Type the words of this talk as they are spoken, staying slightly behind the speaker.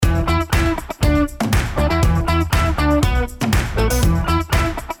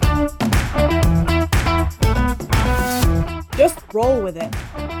roll with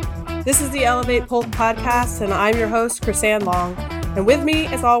it. This is the Elevate Pulse podcast, and I'm your host, Chrisanne Long. And with me,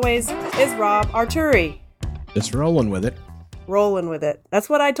 as always, is Rob Arturi. Just rolling with it. Rolling with it. That's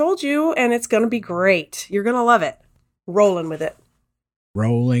what I told you, and it's going to be great. You're going to love it. Rolling with it.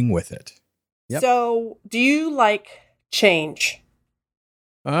 Rolling with it. Yep. So, do you like change?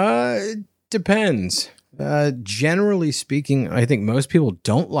 It depends. Generally speaking, I think most people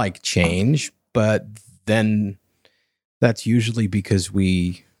don't like change, but then that's usually because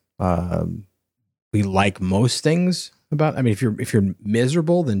we like most things about. I mean, if you're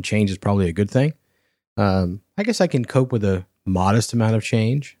miserable, then change is probably a good thing. I guess I can cope with a modest amount of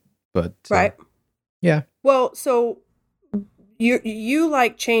change, but right. Yeah. Well, so you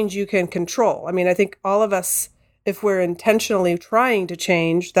like change you can control. I mean, I think all of us, if we're intentionally trying to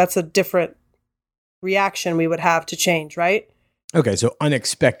change, that's a different reaction we would have to change, right? Okay, so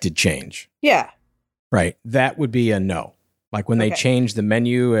unexpected change. Yeah. Right. That would be a no. Like when they change the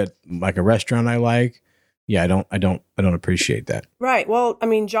menu at like a restaurant I like. Yeah, I don't appreciate that. Right. Well, I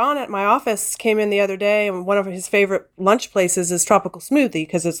mean, John at my office came in the other day, and one of his favorite lunch places is Tropical Smoothie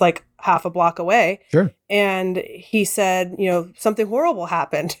because it's like half a block away. Sure. And he said, something horrible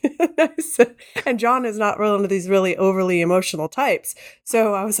happened. And John is not one of these really overly emotional types.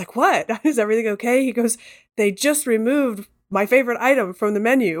 So I was like, what? Is everything okay? He goes, they just removed my favorite item from the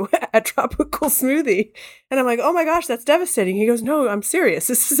menu at Tropical Smoothie. And I'm like, oh my gosh, that's devastating. He goes, no, I'm serious.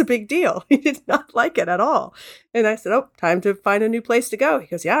 This is a big deal. He did not like it at all. And I said, oh, time to find a new place to go. He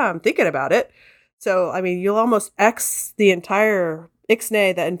goes, yeah, I'm thinking about it. So, I mean, you'll almost ixnay the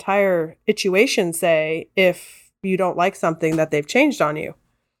entire situation, say, if you don't like something that they've changed on you.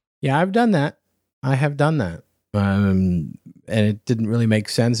 Yeah, I've done that. I have done that. And it didn't really make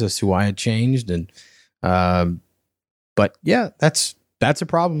sense as to why it changed. And, but yeah, that's a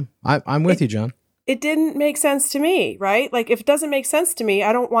problem. I'm with you, John. It didn't make sense to me, right? Like, if it doesn't make sense to me,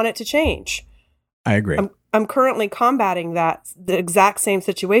 I don't want it to change. I agree. I'm currently combating the exact same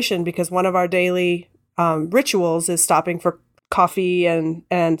situation because one of our daily rituals is stopping for coffee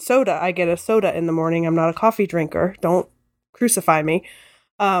and soda. I get a soda in the morning. I'm not a coffee drinker. Don't crucify me.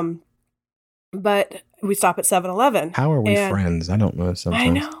 But we stop at 7-Eleven. How are we friends? I don't know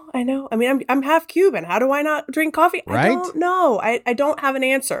sometimes. I know. I mean, I'm half Cuban. How do I not drink coffee? Right? I don't know. I don't have an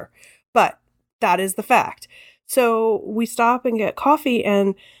answer, but that is the fact. So we stop and get coffee,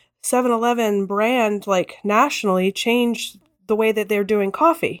 and 7-Eleven brand, like nationally, changed the way that they're doing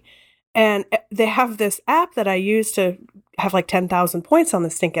coffee. And they have this app that I use to have like 10,000 points on the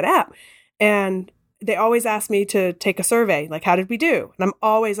stinking app. And they always ask me to take a survey, like, how did we do? And I'm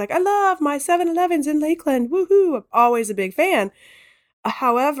always like, I love my 7-Elevens in Lakeland. Woohoo. I'm always a big fan.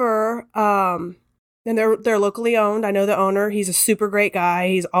 However, and they're locally owned. I know the owner. He's a super great guy.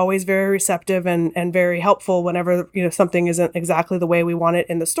 He's always very receptive and very helpful whenever, something isn't exactly the way we want it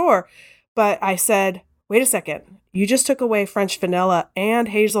in the store. But I said, wait a second. You just took away French vanilla and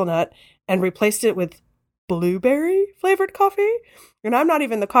hazelnut and replaced it with blueberry flavored coffee. And I'm not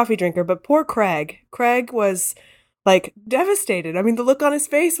even the coffee drinker, but poor Craig. Craig was like devastated. I mean, the look on his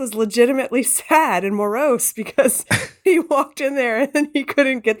face was legitimately sad and morose because he walked in there and he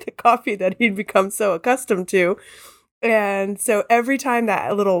couldn't get the coffee that he'd become so accustomed to. And so every time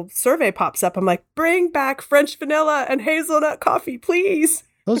that little survey pops up, I'm like, bring back French vanilla and hazelnut coffee, please.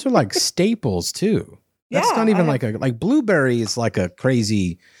 Those are like staples too. That's not even like blueberry is like a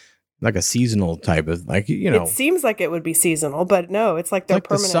crazy, like a seasonal type of It seems like it would be seasonal, but no, it's like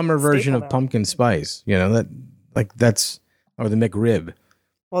the summer version of pumpkin spice. That's or the McRib.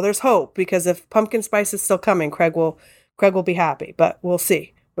 Well, there's hope because if pumpkin spice is still coming, Craig will be happy, but we'll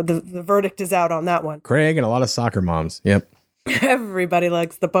see. But the verdict is out on that one. Craig and a lot of soccer moms. Yep. Everybody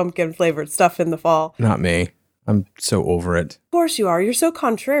likes the pumpkin flavored stuff in the fall. Not me. I'm so over it. Of course you are. You're so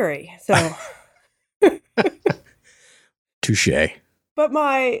contrary. So touche. But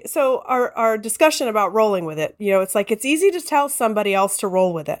our discussion about rolling with it, it's like it's easy to tell somebody else to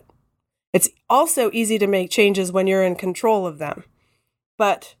roll with it. It's also easy to make changes when you're in control of them.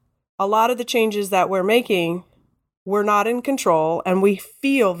 But a lot of the changes that we're making, we're not in control, and we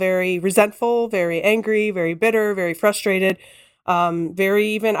feel very resentful, very angry, very bitter, very frustrated, very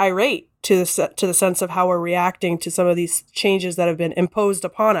even irate to the sense of how we're reacting to some of these changes that have been imposed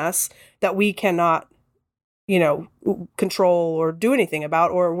upon us that we cannot control or do anything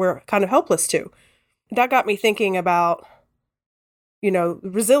about, or we're kind of helpless to. That got me thinking about,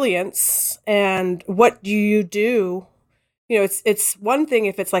 resilience and what do you do? It's one thing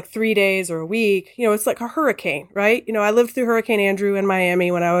if it's like 3 days or a week, it's like a hurricane, right? I lived through Hurricane Andrew in Miami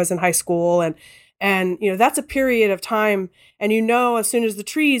when I was in high school, And, that's a period of time. And as soon as the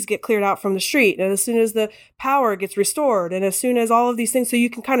trees get cleared out from the street, and as soon as the power gets restored, and as soon as all of these things, so you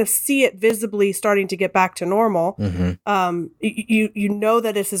can kind of see it visibly starting to get back to normal, you know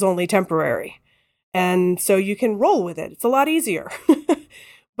that this is only temporary. And so you can roll with it. It's a lot easier.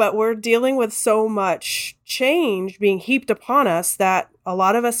 But we're dealing with so much change being heaped upon us that a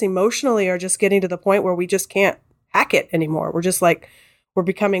lot of us emotionally are just getting to the point where we just can't hack it anymore. We're just like, we're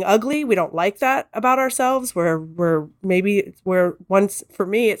becoming ugly. We don't like that about ourselves. We're once, for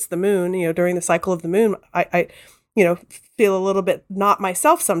me, it's the moon, during the cycle of the moon, I feel a little bit not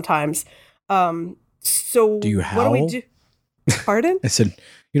myself sometimes. So do you howl? What do we do? Pardon? I said,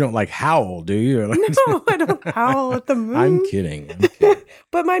 you don't like howl, do you? No, I don't howl at the moon. I'm kidding.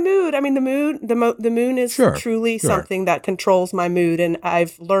 But my mood, the moon is truly something that controls my mood. And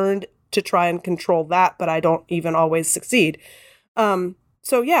I've learned to try and control that, but I don't even always succeed.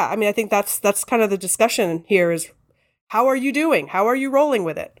 So yeah, I think that's kind of the discussion here is, how are you doing? How are you rolling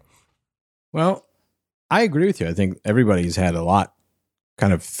with it? Well, I agree with you. I think everybody's had a lot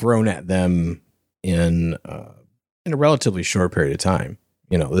kind of thrown at them in a relatively short period of time.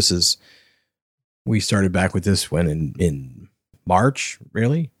 We started back with this when in March,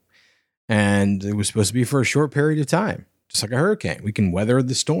 really. And it was supposed to be for a short period of time, just like a hurricane. We can weather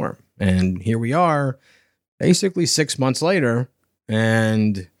the storm. And here we are, basically 6 months later,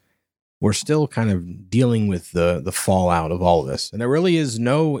 and we're still kind of dealing with the fallout of all of this. And there really is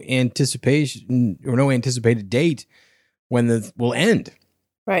no anticipation or no anticipated date when will end.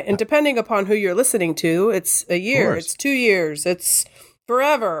 Right. And depending upon who you're listening to, it's a year, it's 2 years, it's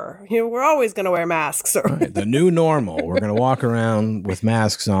forever. We're always going to wear masks. Right. The new normal. We're going to walk around with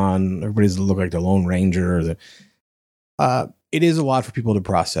masks on. Everybody's going to look like the Lone Ranger. It is a lot for people to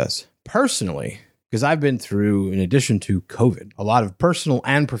process. Personally, because I've been through, in addition to COVID, a lot of personal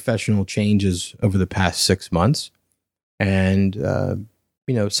and professional changes over the past 6 months. And,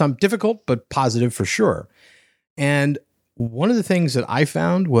 some difficult, but positive for sure. And one of the things that I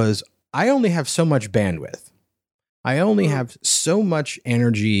found was I only have so much bandwidth. I only have so much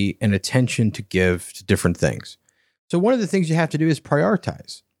energy and attention to give to different things. So one of the things you have to do is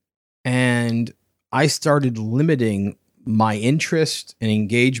prioritize. And I started limiting my interest and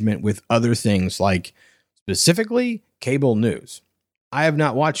engagement with other things, like specifically cable news. I have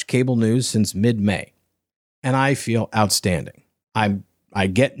not watched cable news since mid-May, and I feel outstanding. I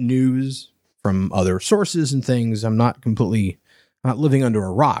get news from other sources and things. I'm not living under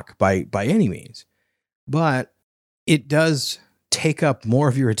a rock by any means, but it does take up more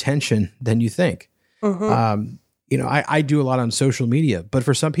of your attention than you think. I do a lot on social media, but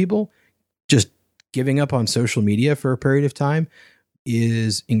for some people, just giving up on social media for a period of time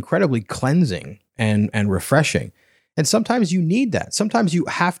is incredibly cleansing and refreshing. And sometimes you need that. Sometimes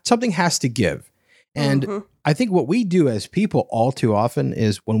something has to give. And I think what we do as people all too often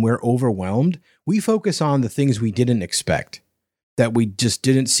is when we're overwhelmed, we focus on the things we didn't expect, that we just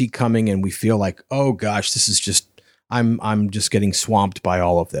didn't see coming. And we feel like, oh gosh, this is just, I'm just getting swamped by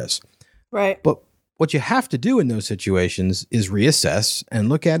all of this. Right. But what you have to do in those situations is reassess and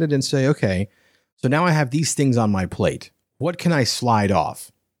look at it and say, okay, so now I have these things on my plate. What can I slide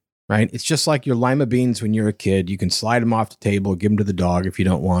off? Right? It's just like your lima beans when you're a kid. You can slide them off the table, give them to the dog if you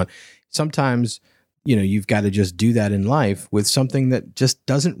don't want. Sometimes, you've got to just do that in life with something that just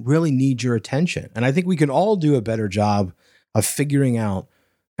doesn't really need your attention. And I think we can all do a better job of figuring out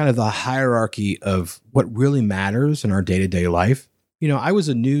kind of the hierarchy of what really matters in our day-to-day life. I was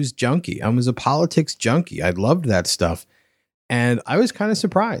a news junkie. I was a politics junkie. I loved that stuff. And I was kind of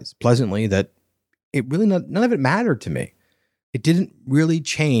surprised pleasantly that it really none of it mattered to me. It didn't really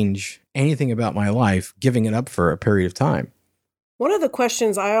change anything about my life, giving it up for a period of time. One of the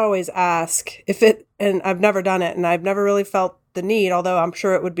questions I always ask, and I've never done it, and I've never really felt the need, although I'm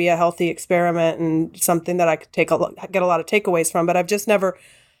sure it would be a healthy experiment and something that I could get a lot of takeaways from, but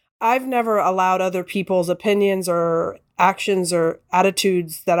I've never allowed other people's opinions or actions or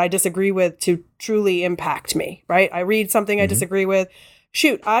attitudes that I disagree with to truly impact me, right? I read something I disagree with.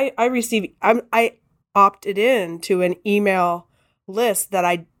 Shoot, I opted in to an email list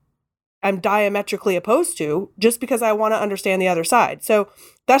that I'm diametrically opposed to just because I want to understand the other side. So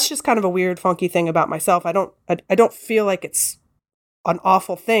that's just kind of a weird, funky thing about myself. I don't feel like it's an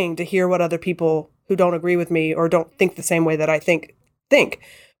awful thing to hear what other people who don't agree with me or don't think the same way that I think.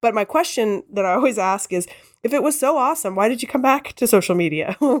 But my question that I always ask is, if it was so awesome, why did you come back to social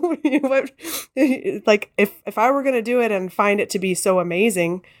media? Like, if I were going to do it and find it to be so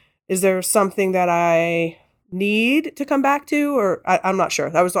amazing, is there something that I need to come back to? Or I'm not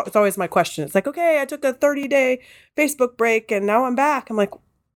sure. It's always my question. It's like, okay, I took a 30-day Facebook break and now I'm back. I'm like,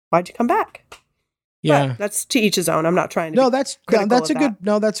 why'd you come back? Yeah. But that's to each his own. I'm not trying to. No, be that's critical a of good that.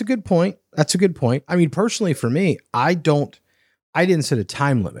 no, that's a good point. That's a good point. I mean, personally for me, I didn't set a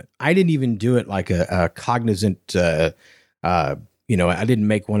time limit. I didn't even do it like a cognizant I didn't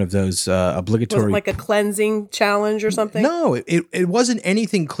make one of those Was it obligatory like a cleansing challenge or something? No, it wasn't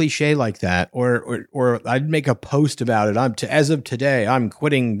anything cliche like that, or I'd make a post about it. As of today, I'm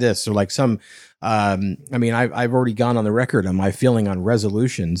quitting this, or like some. I've already gone on the record on my feeling on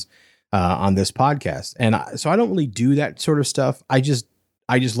resolutions on this podcast, and so I don't really do that sort of stuff. I just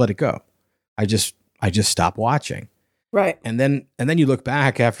let it go. I just stop watching. Right. And then you look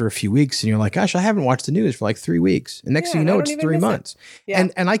back after a few weeks and you're like, gosh, I haven't watched the news for like 3 weeks. And next thing you know, it's 3 months. Yeah.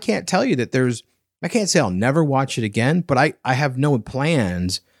 And I can't tell you that I can't say I'll never watch it again, but I have no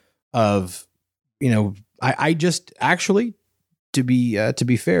plans of, I just actually, to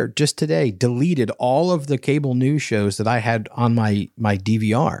be fair, just today deleted all of the cable news shows that I had on my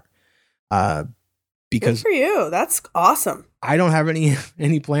DVR. Because good for you. That's awesome. I don't have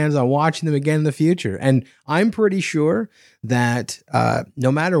any plans on watching them again in the future. And I'm pretty sure that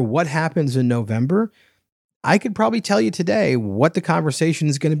no matter what happens in November, I could probably tell you today what the conversation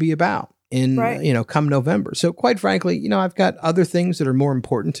is going to be about come November. So quite frankly, I've got other things that are more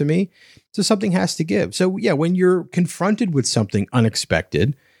important to me. So something has to give. So yeah, when you're confronted with something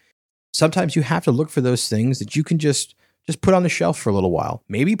unexpected, sometimes you have to look for those things that you can just put on the shelf for a little while,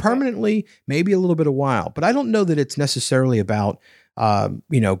 maybe permanently, maybe a little bit of while. But I don't know that it's necessarily about,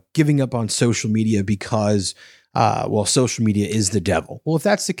 giving up on social media because, social media is the devil. Well, if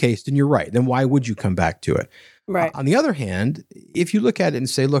that's the case, then you're right. Then why would you come back to it? Right. On the other hand, if you look at it and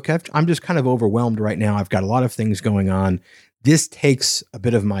say, look, I'm just kind of overwhelmed right now. I've got a lot of things going on. This takes a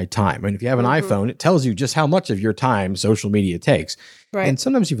bit of my time. And if you have an iPhone, it tells you just how much of your time social media takes. Right. And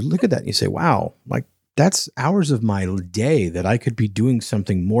sometimes you look at that and you say, wow, like, that's hours of my day that I could be doing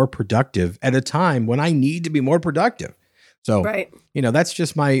something more productive at a time when I need to be more productive. So, that's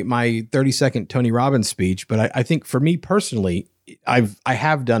just my 30-second Tony Robbins speech. But I think for me personally, I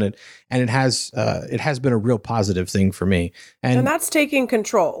have done it, and it has been a real positive thing for me. And that's taking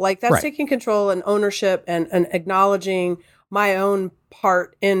control. Like that's taking control and ownership and acknowledging my own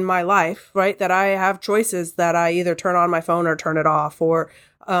part in my life, right? That I have choices that I either turn on my phone or turn it off, or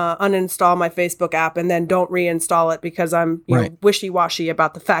uninstall my Facebook app and then don't reinstall it because I'm wishy-washy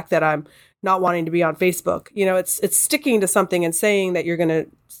about the fact that I'm not wanting to be on Facebook. It's sticking to something and saying that you're going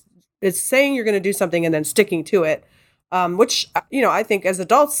to do something and then sticking to it. Which, I think as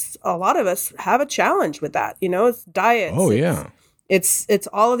adults, a lot of us have a challenge with that. It's diets. Oh, yeah. It's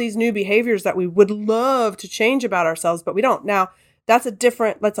all of these new behaviors that we would love to change about ourselves, but we don't. Now, that's a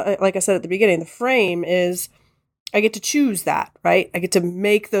different, like I said at the beginning, the frame is I get to choose that, right? I get to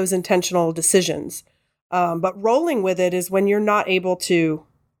make those intentional decisions. But rolling with it is when you're not able to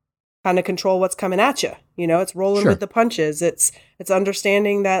kind of control what's coming at you. It's rolling with the punches. It's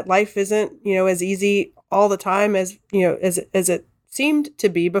understanding that life isn't, as easy all the time as it seemed to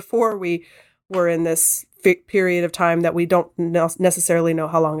be before we were in this period of time that we don't necessarily know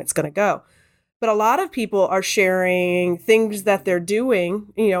how long it's going to go. But a lot of people are sharing things that they're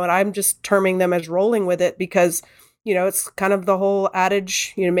doing, and I'm just terming them as rolling with it because, it's kind of the whole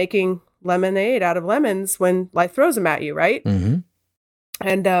adage, making lemonade out of lemons when life throws them at you, right? Mm-hmm.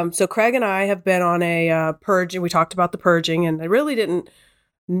 And so Craig and I have been on a purge, and we talked about the purging, and I really didn't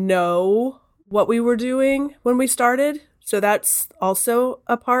know what we were doing when we started. So that's also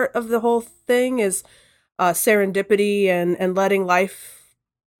a part of the whole thing is serendipity and letting life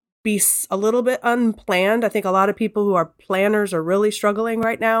be a little bit unplanned. I think a lot of people who are planners are really struggling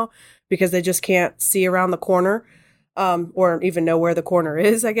right now because they just can't see around the corner or even know where the corner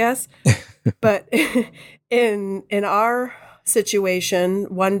is, I guess. But in our situation,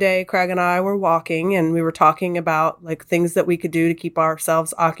 one day Craig and I were walking and we were talking about like things that we could do to keep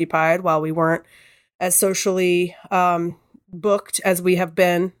ourselves occupied while we weren't as socially booked as we have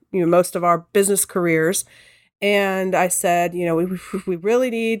been, most of our business careers. And I said, we really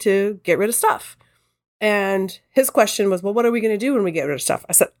need to get rid of stuff. And his question was, well, what are we going to do when we get rid of stuff?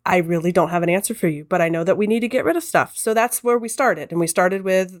 I said, I really don't have an answer for you, but I know that we need to get rid of stuff. So that's where we started. And we started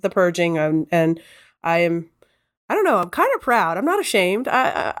with the purging. And I don't know, I'm kind of proud. I'm not ashamed.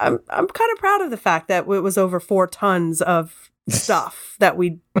 I'm kind of proud of the fact that it was over 4 tons of stuff that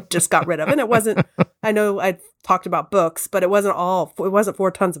we just got rid of. And it wasn't, I know I talked about books, but it wasn't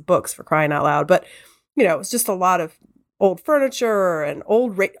 4 tons of books, for crying out loud. But, it was just a lot of old furniture and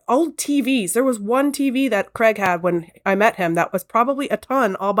old TVs. There was one TV that Craig had when I met him that was probably a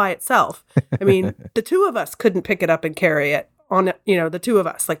ton all by itself. I mean, the two of us couldn't pick it up and carry it on, the two of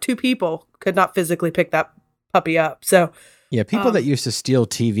us, like 2 people could not physically pick that puppy up. So Yeah, people that used to steal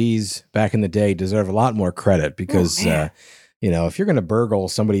TVs back in the day deserve a lot more credit because, if you're going to burgle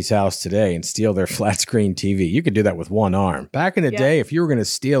somebody's house today and steal their flat screen TV, you could do that with one arm. Back in the day, if you were going to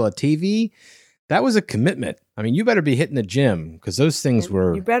steal a TV, that was a commitment. I mean, you better be hitting the gym because those things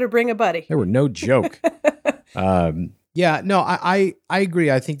were... You better bring a buddy. They were no joke. I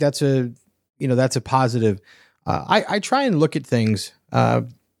agree. I think that's a positive. I try and look at things, when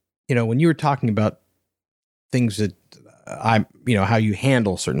you were talking about things that how you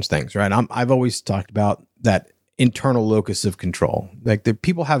handle certain things, right? I've always talked about that internal locus of control. Like the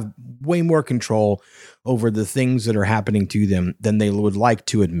people have way more control over the things that are happening to them than they would like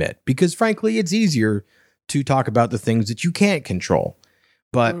to admit, because frankly, it's easier to talk about the things that you can't control.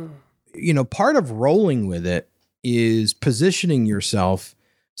 But, part of rolling with it is positioning yourself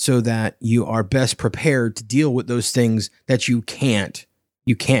so that you are best prepared to deal with those things that you can't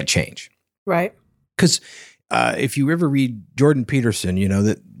change. Right. Because if you ever read Jordan Peterson,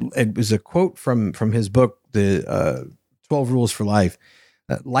 that it was a quote from his book, The 12 Rules for Life.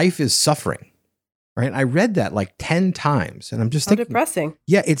 Life is suffering, right? I read that like 10 times and I'm just thinking, depressing.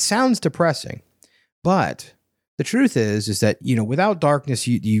 Yeah, it sounds depressing, but the truth is that, without darkness,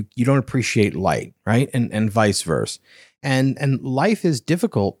 you don't appreciate light, right? And vice versa. And life is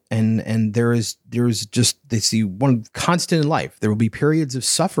difficult. And there is just, they see one constant in life. There will be periods of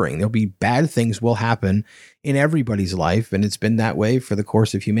suffering. There'll be bad things will happen in everybody's life. And it's been that way for the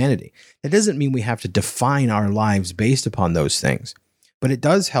course of humanity. That doesn't mean we have to define our lives based upon those things, but it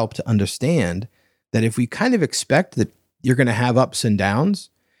does help to understand that if we kind of expect that you're going to have ups and downs,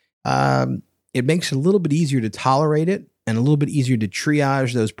 it makes it a little bit easier to tolerate it and a little bit easier to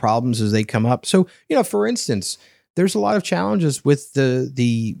triage those problems as they come up. So, for instance, there's a lot of challenges with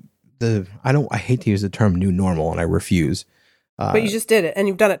the I hate to use the term new normal, and I refuse. But you just did it, and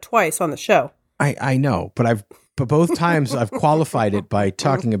you've done it twice on the show. I know, but both times I've qualified it by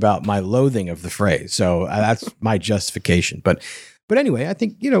talking about my loathing of the phrase. So that's my justification. But anyway, I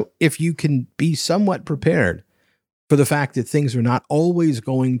think, if you can be somewhat prepared for the fact that things are not always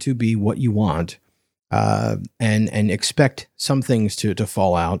going to be what you want, and expect some things to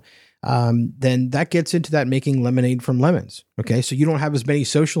fall out, then that gets into that making lemonade from lemons. Okay. So you don't have as many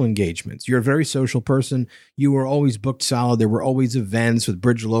social engagements. You're a very social person. You were always booked solid. There were always events with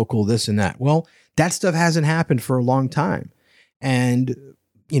Bridge Local, this and that. Well, that stuff hasn't happened for a long time. And,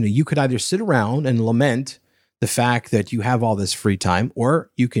 you could either sit around and lament the fact that you have all this free time,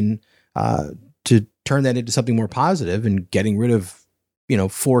 or you can, to turn that into something more positive and getting rid of,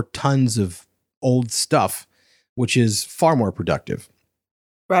 4 tons of old stuff, which is far more productive.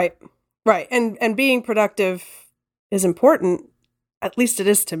 Right. And being productive is important. At least it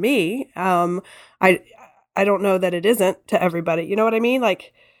is to me. I don't know that it isn't to everybody. You know what I mean?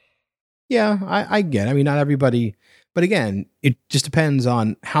 Like, yeah, I get it. I mean, not everybody, but again, it just depends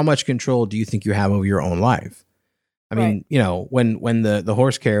on how much control do you think you have over your own life. I mean, when the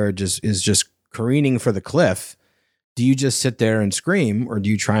horse carriage is just careening for the cliff, do you just sit there and scream, or do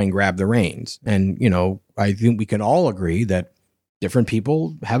you try and grab the reins? And, I think we can all agree that different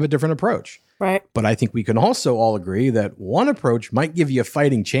people have a different approach. Right. But I think we can also all agree that one approach might give you a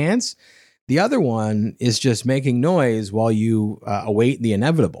fighting chance. The other one is just making noise while you await the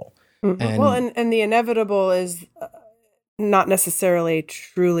inevitable. Mm-hmm. And the inevitable is not necessarily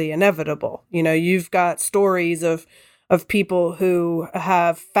truly inevitable. You've got stories of people who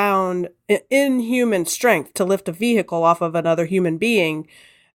have found inhuman strength to lift a vehicle off of another human being,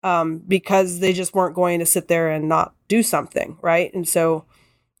 because they just weren't going to sit there and not do something, right? And so,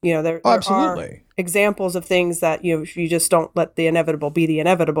 there are examples of things that, if you just don't let the inevitable be the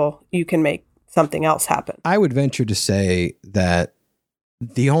inevitable, you can make something else happen. I would venture to say that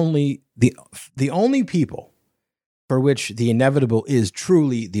the only people for which the inevitable is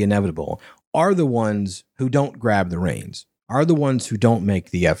truly the inevitable are the ones who don't grab the reins, are the ones who don't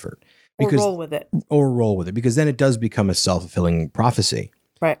make the effort. Or roll with it, because then it does become a self-fulfilling prophecy.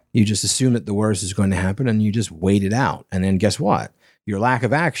 Right. You just assume that the worst is going to happen and you just wait it out. And then guess what? Your lack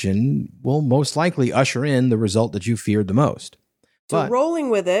of action will most likely usher in the result that you feared the most. So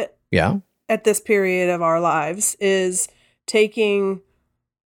rolling with it at this period of our lives is taking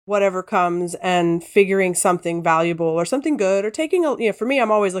whatever comes and figuring something valuable or something good, or taking for me,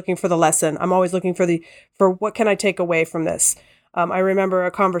 I'm always looking for the lesson. I'm always looking for what can I take away from this? I remember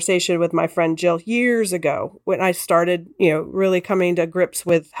a conversation with my friend Jill years ago when I started, really coming to grips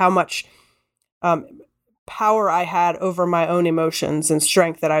with how much power I had over my own emotions and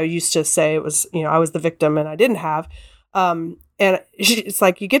strength that I used to say it was, I was the victim and I didn't have. And it's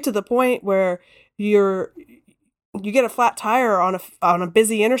like you get to the point where you get a flat tire on a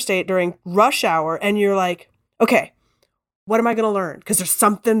busy interstate during rush hour, and you're like, okay, what am I going to learn? Because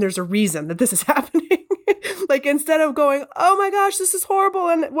there's a reason that this is happening. Like, instead of going, oh my gosh, this is horrible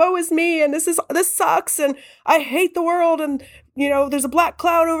and woe is me and this sucks and I hate the world and, there's a black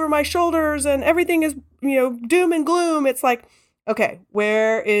cloud over my shoulders and everything is, doom and gloom. It's like, okay,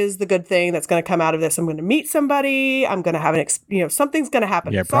 where is the good thing that's going to come out of this? I'm going to meet somebody. I'm going to have something's going to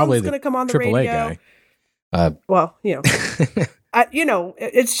happen. Yeah, probably going to come on the AAA radio. Guy. Well,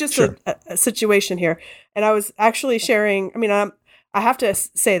 it's just Sure. a situation here. And I was actually sharing, I have to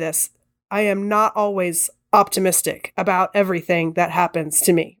say this. I am not always optimistic about everything that happens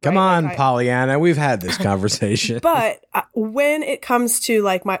to me. Come on, Pollyanna. We've had this conversation. But when it comes to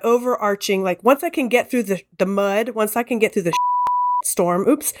like my overarching, like once I can get through the mud, once I can get through the storm,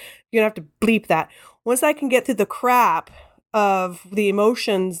 oops, you're going to have to bleep that. Once I can get through the crap of the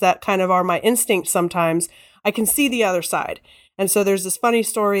emotions that kind of are my instinct sometimes, I can see the other side. And so there's this funny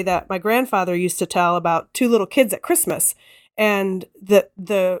story that my grandfather used to tell about two little kids at Christmas. And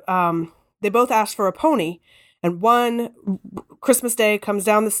they both asked for a pony. And one Christmas Day comes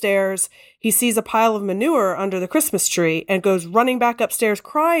down the stairs. He sees a pile of manure under the Christmas tree and goes running back upstairs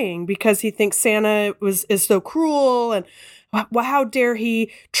crying because he thinks Santa is so cruel. And how dare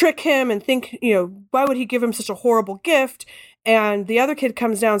he trick him and think, why would he give him such a horrible gift? And the other kid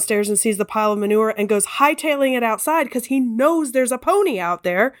comes downstairs and sees the pile of manure and goes hightailing it outside because he knows there's a pony out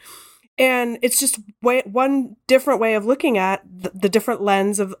there. And it's just one different way of looking at the different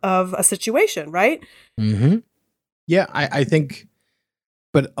lens of a situation, right? Mm-hmm. Yeah, I think,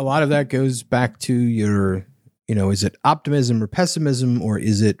 but a lot of that goes back to your, is it optimism or pessimism, or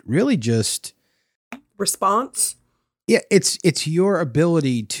is it really just response? Yeah, it's your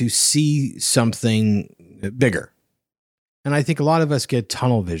ability to see something bigger. And I think a lot of us get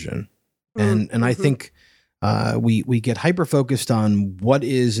tunnel vision. And I think we get hyper-focused on what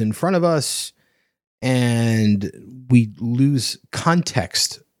is in front of us, and we lose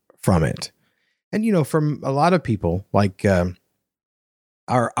context from it. And, from a lot of people, like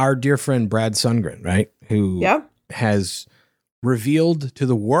our dear friend Brad Sundgren, right? Who has revealed to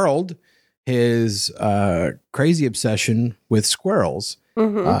the world his crazy obsession with squirrels.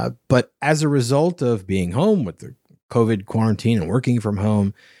 But as a result of being home with the COVID quarantine and working from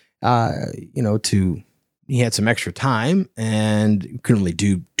home, he had some extra time and couldn't really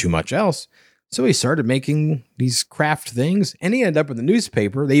do too much else. So he started making these craft things, and he ended up in the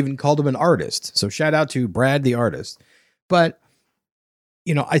newspaper. They even called him an artist. So shout out to Brad the artist. But,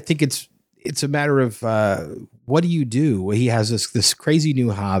 I think it's a matter of what do you do? Well, he has this crazy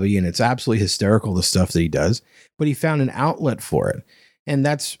new hobby, and it's absolutely hysterical, the stuff that he does. But he found an outlet for it. And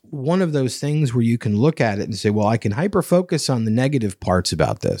that's one of those things where you can look at it and say, well, I can hyper-focus on the negative parts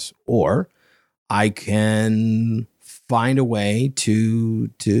about this, or I can find a way to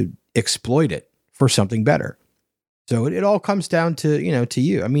exploit it for something better. So it all comes down to, to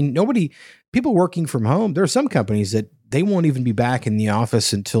you. I mean, people working from home, there are some companies that they won't even be back in the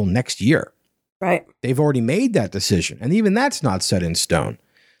office until next year. Right. They've already made that decision. And even that's not set in stone.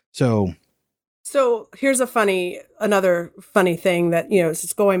 So here's another funny thing that,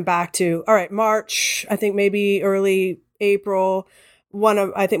 it's going back to, all right, March, I think maybe early April,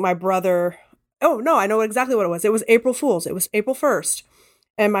 I think my brother, oh no, I know exactly what it was. It was April Fool's. It was April 1st.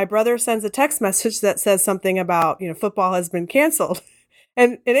 And my brother sends a text message that says something about, football has been canceled.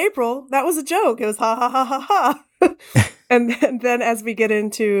 And in April, that was a joke. It was ha, ha, ha, ha, ha. And then as we get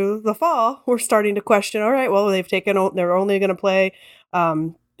into the fall, we're starting to question, all right, well, they're only going to play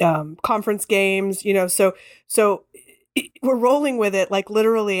conference games, so we're rolling with it, like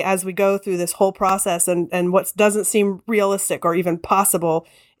literally as we go through this whole process, and what doesn't seem realistic or even possible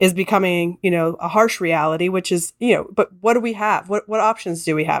is becoming, a harsh reality, which is, but what do we have? What options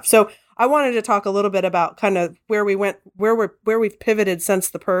do we have? So I wanted to talk a little bit about kind of where we went, where we've pivoted since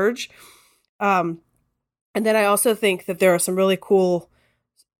the purge. And then I also think that there are some really cool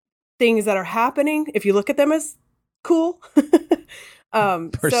things that are happening if you look at them as cool.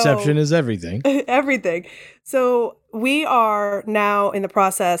 Perception is everything. Everything. So we are now in the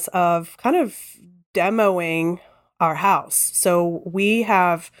process of kind of demoing our house. So we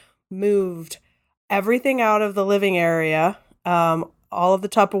have moved everything out of the living area, all of the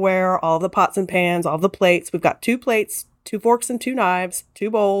Tupperware, all the pots and pans, all the plates. We've got 2 plates, 2 forks and 2 knives, 2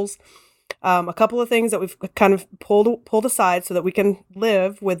 bowls, a couple of things that we've kind of pulled aside so that we can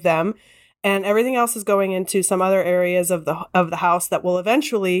live with them. And everything else is going into some other areas of the house that will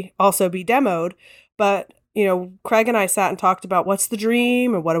eventually also be demoed. But, Craig and I sat and talked about what's the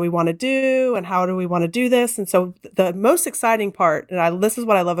dream and what do we want to do and how do we want to do this. And so the most exciting part, and this is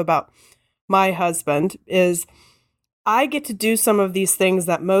what I love about my husband, is I get to do some of these things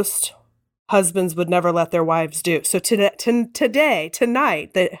that most husbands would never let their wives do. So tonight,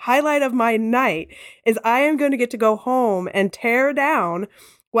 the highlight of my night is I am going to get to go home and tear down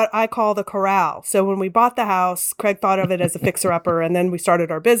what I call the corral. So when we bought the house, Craig thought of it as a fixer-upper, and then we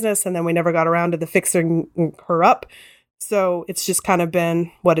started our business, and then we never got around to the fixing her up. So it's just kind of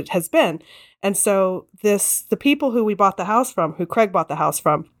been what it has been. And so the people who we bought the house from, who Craig bought the house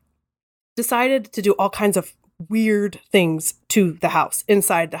from, decided to do all kinds of weird things to the house,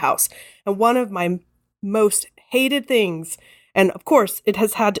 inside the house. And one of my most hated things, and of course it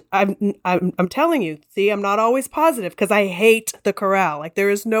has had, I'm telling you, see, I'm not always positive because I hate the corral. Like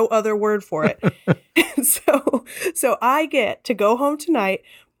there is no other word for it. So I get to go home tonight,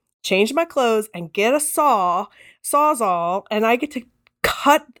 change my clothes, and get a sawzall, and I get to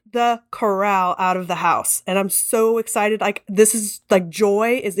cut the corral out of the house. And I'm so excited. Like this is like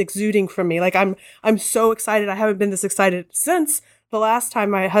joy is exuding from me. Like I'm so excited. I haven't been this excited since the last time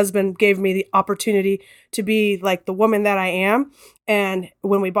my husband gave me the opportunity to be like the woman that I am. And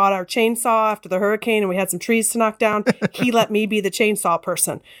when we bought our chainsaw after the hurricane and we had some trees to knock down, he let me be the chainsaw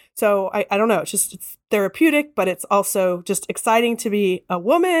person. So I don't know. It's therapeutic, but it's also just exciting to be a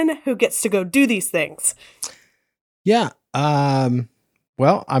woman who gets to go do these things. Yeah.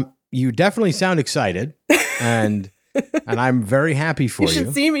 Well, you definitely sound excited, and I'm very happy for you. You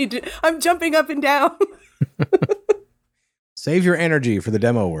should see me. I'm jumping up and down. Save your energy for the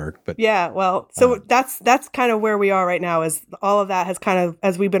demo work, but yeah. Well, so that's kind of where we are right now. Is all of that has kind of,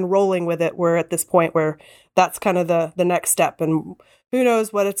 as we've been rolling with it, we're at this point where that's kind of the next step, and who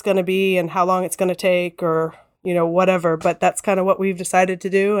knows what it's going to be and how long it's going to take, or whatever, but that's kind of what we've decided to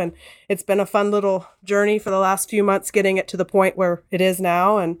do. And it's been a fun little journey for the last few months, getting it to the point where it is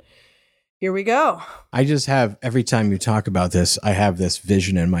now. And here we go. I just have, every time you talk about this, I have this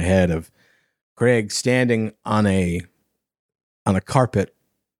vision in my head of Craig standing on a carpet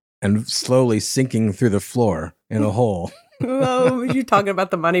and slowly sinking through the floor in a hole. Oh, you're talking about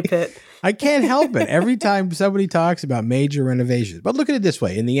the money pit. I can't help it. Every time somebody talks about major renovations. But look at it this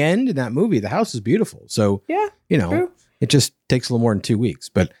way. In the end, in that movie, the house is beautiful. So, yeah, true. It just takes a little more than 2 weeks.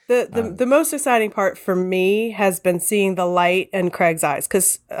 But the most exciting part for me has been seeing the light in Craig's eyes.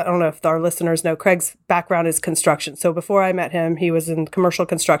 Because I don't know if our listeners know, Craig's background is construction. So before I met him, he was in commercial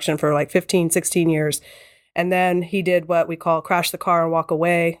construction for like 15, 16 years. And then he did what we call crash the car and walk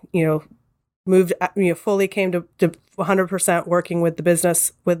away, moved, fully came to 100% working with the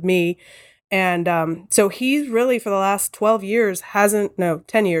business with me. And so he's really, for the last 10 years, hasn't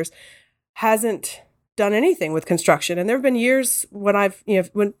done anything with construction. And there have been years when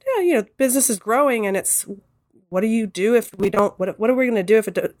business is growing and it's, what do you do if we don't, what are we going to do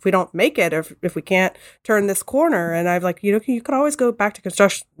if we don't make it, or if we can't turn this corner? And I've like, you could always go back to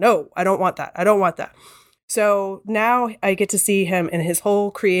construction. No, I don't want that. So now I get to see him in his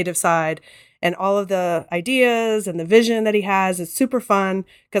whole creative side and all of the ideas and the vision that he has. Is super fun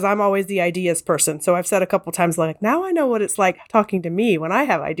because I'm always the ideas person. So I've said a couple times, like, now I know what it's like talking to me when I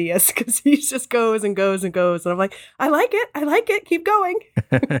have ideas, because he just goes and goes and goes. And I'm like, I like it. Keep going.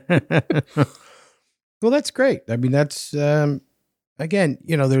 Well, that's great. I mean, that's, again,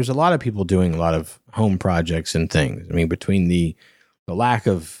 there's a lot of people doing a lot of home projects and things. I mean, between the lack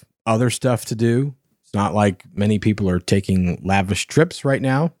of other stuff to do, it's not like many people are taking lavish trips right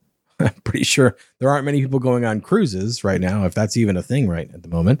now. I'm pretty sure there aren't many people going on cruises right now, if that's even a thing right at the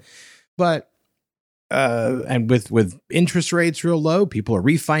moment. But and with interest rates real low, people are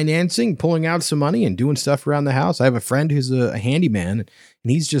refinancing, pulling out some money and doing stuff around the house. I have a friend who's a handyman,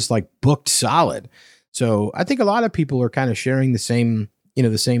 and he's just like booked solid. So I think a lot of people are kind of sharing the same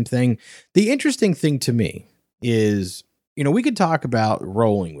thing. The interesting thing to me is, we could talk about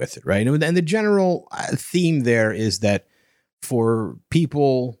rolling with it, right? And the general theme there is that for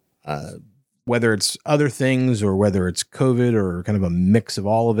people, whether it's other things or whether it's COVID or kind of a mix of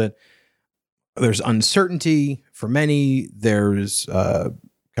all of it, there's uncertainty for many. There's kind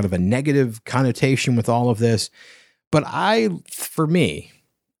of a negative connotation with all of this. But for me,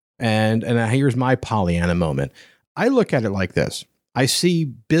 and here's my Pollyanna moment, I look at it like this. I see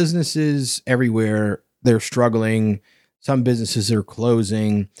businesses everywhere. They're struggling. Some businesses are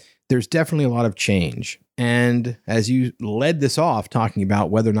closing. There's definitely a lot of change. And as you led this off talking about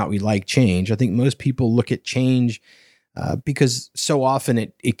whether or not we like change, I think most people look at change because so often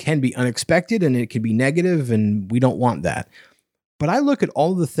it can be unexpected and it can be negative, and we don't want that. But I look at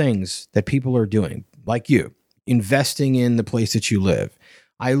all the things that people are doing, like you, investing in the place that you live.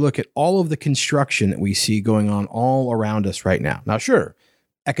 I look at all of the construction that we see going on all around us right now. Now, sure,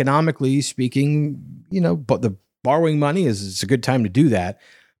 economically speaking, but the borrowing money it's a good time to do that.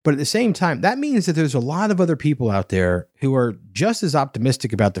 But at the same time, that means that there's a lot of other people out there who are just as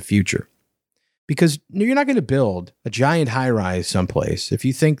optimistic about the future. because you're not going to build a giant high rise someplace if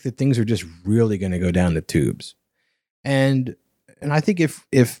you think that things are just really going to go down the tubes. And I think if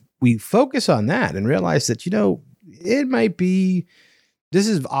we focus on that and realize that, it might be, this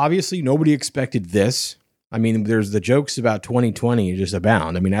is obviously nobody expected this. I mean, there's the jokes about 2020 just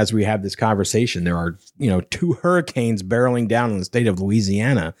abound. I mean, as we have this conversation, there are, 2 hurricanes barreling down on the state of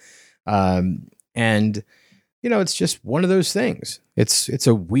Louisiana. And it's just one of those things. It's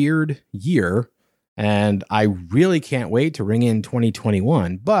a weird year, and I really can't wait to ring in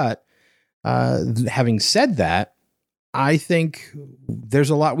 2021. But having said that, I think there's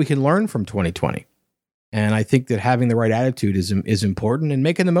a lot we can learn from 2020. And I think that having the right attitude is important, and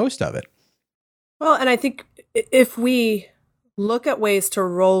making the most of it. Well, and I think if we look at ways to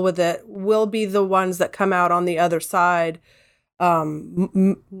roll with it, we'll be the ones that come out on the other side. I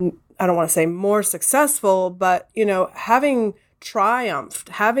don't want to say more successful, but, having triumphed,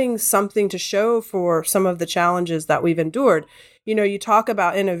 having something to show for some of the challenges that we've endured. You talk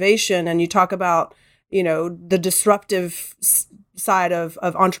about innovation, and you talk about, the disruptive side of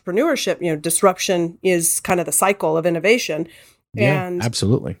entrepreneurship. Disruption is kind of the cycle of innovation. Yeah, and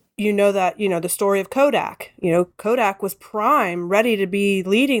absolutely. That, the story of Kodak, Kodak was prime, ready to be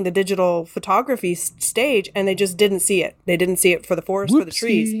leading the digital photography stage, and they just didn't see it. They didn't see it for the forest, for the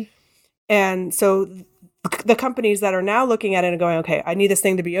trees. And so the companies that are now looking at it and going, okay, I need this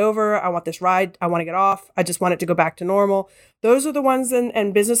thing to be over. I want this ride. I want to get off. I just want it to go back to normal. Those are the ones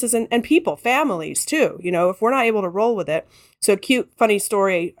and businesses and people, families too. If we're not able to roll with it. So cute, funny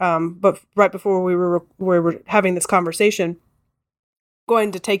story. But right before we were having this conversation,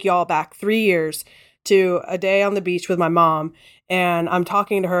 going to take y'all back 3 years to a day on the beach with my mom. And I'm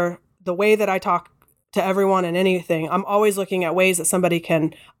talking to her the way that I talk to everyone and anything. I'm always looking at ways that somebody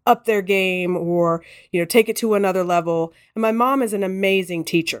can up their game or, take it to another level. And my mom is an amazing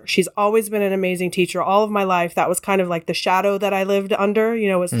teacher. She's always been an amazing teacher all of my life. That was kind of like the shadow that I lived under,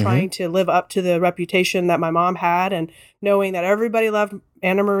 was trying to live up to the reputation that my mom had, and knowing that everybody loved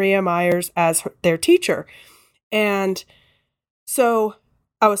Anna Maria Myers as their teacher. And so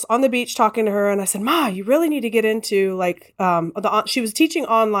I was on the beach talking to her, and I said, Ma, you really need to get into she was teaching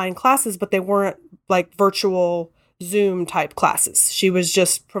online classes, but they weren't like virtual Zoom type classes. She was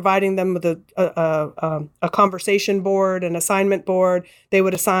just providing them with a conversation board, an assignment board. They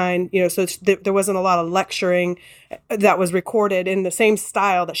would assign, so there wasn't a lot of lecturing that was recorded in the same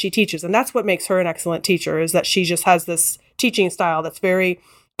style that she teaches. And that's what makes her an excellent teacher, is that she just has this teaching style that's very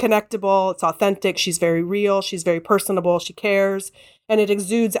connectable. It's authentic. She's very real. She's very personable. She cares, and it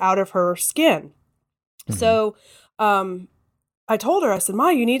exudes out of her skin. Mm-hmm. So, I told her, I said, Ma,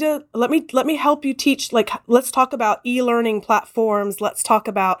 you need to let me help you teach. Like, let's talk about e-learning platforms. Let's talk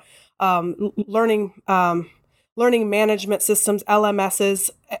about learning management systems, LMSs.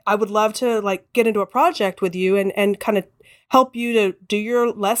 I would love to get into a project with you and kind of help you to do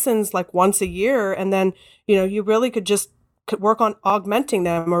your lessons once a year. And then, you really could work on augmenting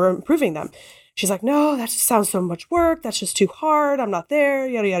them or improving them. She's like, no, that just sounds so much work. That's just too hard. I'm not there,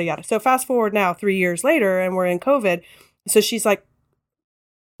 yada, yada, yada. So fast forward now 3 years later, and we're in COVID. So she's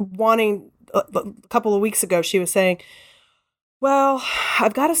wanting, a couple of weeks ago, she was saying, well,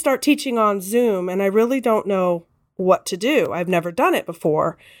 I've got to start teaching on Zoom, and I really don't know what to do. I've never done it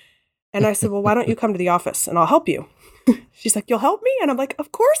before. And I said, well, why don't you come to the office and I'll help you? She's like, you'll help me? And I'm like,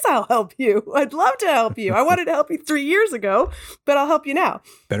 of course I'll help you. I'd love to help you. I wanted to help you 3 years ago, but I'll help you now.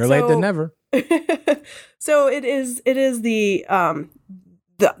 Better late than never. So it is the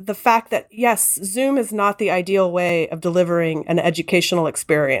fact that, yes, Zoom is not the ideal way of delivering an educational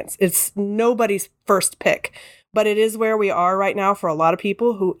experience. It's nobody's first pick, but it is where we are right now for a lot of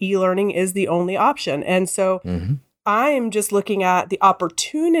people who e-learning is the only option. And so I'm just looking at the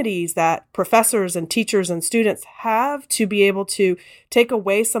opportunities that professors and teachers and students have to be able to take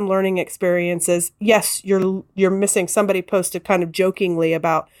away some learning experiences. Yes, you're missing. Somebody posted kind of jokingly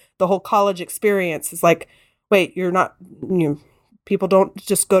about the whole college experience. It's like, wait, people don't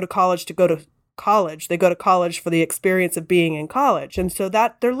just go to college to go to college. They go to college for the experience of being in college. And so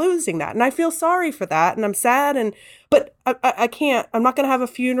that they're losing that. And I feel sorry for that. And I'm sad. But I can't, I'm not going to have a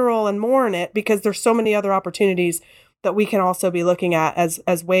funeral and mourn it, because there's so many other opportunities that we can also be looking at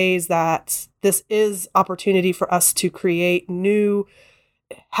as ways that this is opportunity for us to create new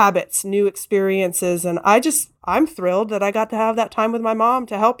habits, new experiences. And I'm thrilled that I got to have that time with my mom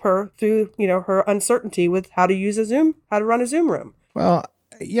to help her through, her uncertainty with how to run a Zoom room. Well,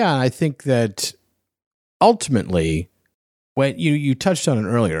 yeah, I think that ultimately, when you touched on it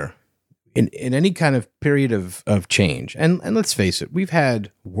earlier, in any kind of period of change, and let's face it, we've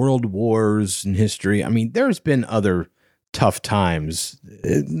had world wars in history. I mean, there's been other tough times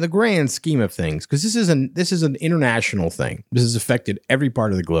in the grand scheme of things, because this is an international thing. This has affected every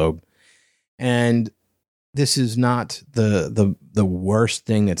part of the globe, and this is not the worst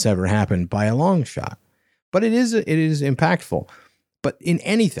thing that's ever happened by a long shot, but it is impactful. But in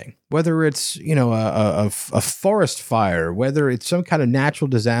anything, whether it's a forest fire, whether it's some kind of natural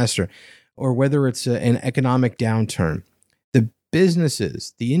disaster, or whether it's an economic downturn, the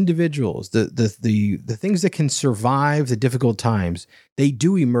businesses, the individuals, the things that can survive the difficult times, they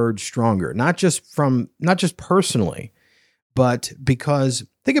do emerge stronger. Not just personally, but because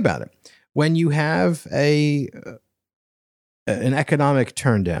think about it. When you have an economic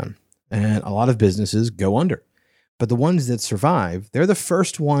turndown, and a lot of businesses go under, but the ones that survive, they're the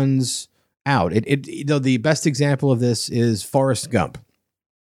first ones out. The best example of this is Forrest Gump.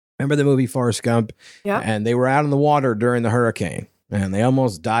 Remember the movie Forrest Gump? Yeah. And they were out in the water during the hurricane, and they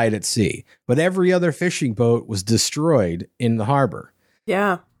almost died at sea. But every other fishing boat was destroyed in the harbor.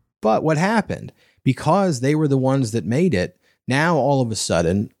 Yeah. But what happened? Because they were the ones that made it, now all of a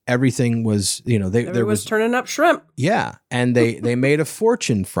sudden everything was, there was turning up shrimp. Yeah, and they made a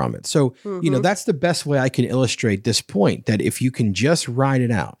fortune from it. So, that's the best way I can illustrate this point, that if you can just ride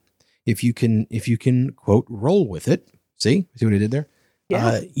it out, if you can quote roll with it, see what I did there?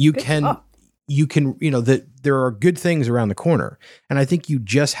 Yeah. You can that there are good things around the corner. And I think you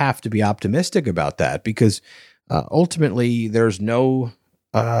just have to be optimistic about that, because ultimately there's nothing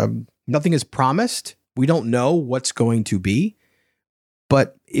is promised. We don't know what's going to be.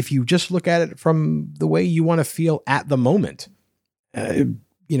 But if you just look at it from the way you want to feel at the moment,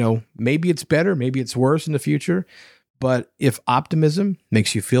 maybe it's better, maybe it's worse in the future. But if optimism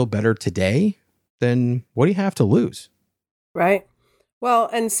makes you feel better today, then what do you have to lose? Right. Well,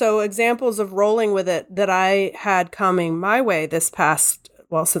 and so examples of rolling with it that I had coming my way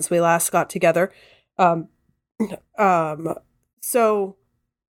since we last got together. So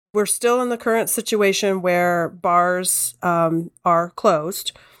we're still in the current situation where bars are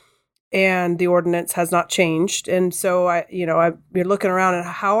closed, and the ordinance has not changed. And so you're looking around and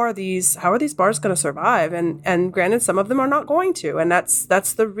how are these bars going to survive? And granted, some of them are not going to, and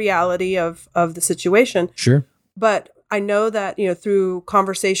that's the reality of the situation. Sure. But I know that, through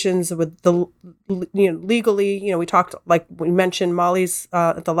conversations with legally, we talked, like we mentioned, Molly's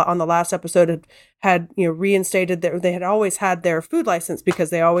on the last episode had reinstated they had always had their food license because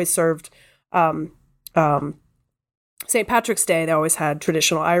they always served St. Patrick's Day. They always had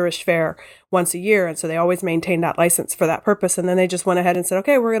traditional Irish fare once a year, and so they always maintained that license for that purpose. And then they just went ahead and said,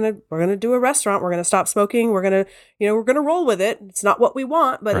 okay, we're gonna do a restaurant. We're gonna stop smoking. We're gonna roll with it. It's not what we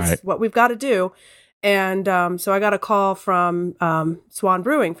want, but It's what we've got to do. And so I got a call from Swan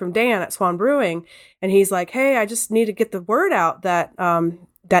Brewing, from Dan at Swan Brewing, and he's like, hey, I just need to get the word out that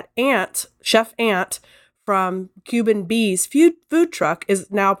that Chef Ant from Cuban Bee's food truck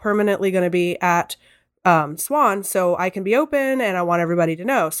is now permanently going to be at Swan, so I can be open, and I want everybody to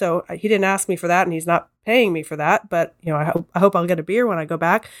know. So he didn't ask me for that, and he's not paying me for that, but I hope I'll get a beer when I go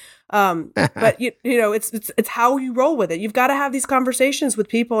back. But it's how you roll with it. You've got to have these conversations with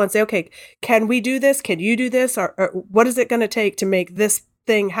people and say, okay, can we do this? Can you do this? Or what is it going to take to make this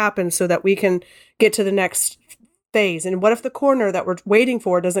thing happen so that we can get to the next phase? And what if the corner that we're waiting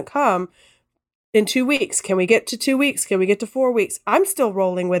for doesn't come in 2 weeks? Can we get to 2 weeks? Can we get to 4 weeks? I'm still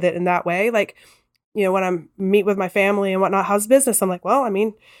rolling with it in that way. Like, when I meet with my family and whatnot, how's business? I'm like, well, I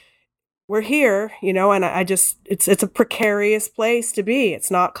mean, we're here, and I just, it's a precarious place to be.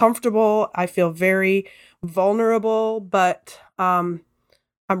 It's not comfortable. I feel very vulnerable, but I'm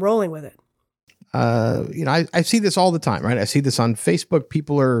rolling with it. I see this all the time, right? I see this on Facebook.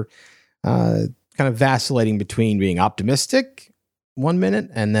 People are kind of vacillating between being optimistic 1 minute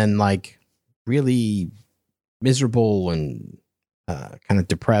and then like really miserable and kind of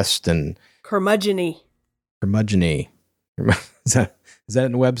depressed and curmudgeon-y. Is that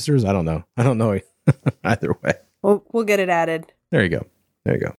in Webster's? I don't know. Either way. We'll get it added. There you go.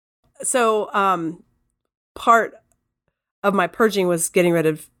 So, part of my purging was getting rid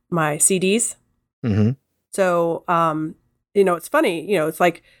of my CDs. Mm-hmm. So, it's funny, it's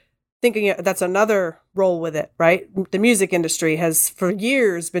like thinking that's another roll with it, right? The music industry has for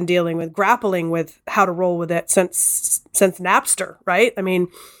years been grappling with how to roll with it since Napster, right? I mean,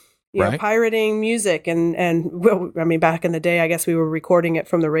 pirating music and well, I mean, back in the day, I guess we were recording it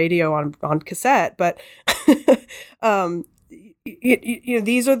from the radio on cassette, but these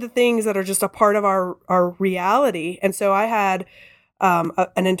are the things that are just a part of our reality. And so I had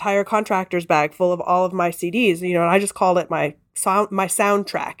an entire contractor's bag full of all of my CDs, and I just called it my my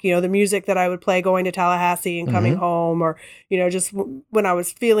soundtrack, the music that I would play going to Tallahassee and coming home, or, just when I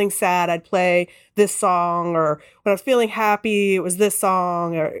was feeling sad, I'd play this song, or when I was feeling happy, it was this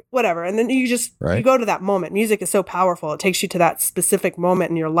song or whatever. And then you go to that moment. Music is so powerful. It takes you to that specific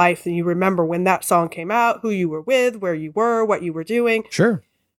moment in your life, and you remember when that song came out, who you were with, where you were, what you were doing. Sure.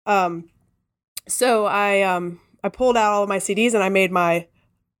 So I pulled out all of my CDs and I made my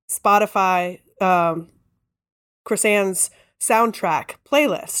Spotify, Chrisanne's soundtrack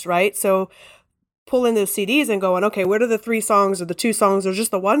playlist, right? So pulling those CDs and going, okay, what are the 3 songs or the 2 songs or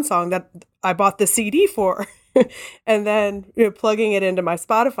just the 1 song that I bought the CD for? And then plugging it into my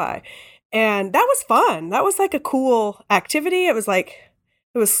Spotify. And that was fun. That was like a cool activity. It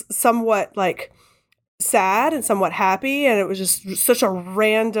was somewhat like sad and somewhat happy, and it was just such a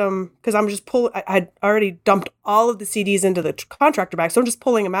random, because I'm just I'd already dumped all of the CDs into the contractor bag, so I'm just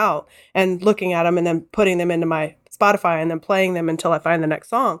pulling them out and looking at them and then putting them into my Spotify and then playing them until I find the next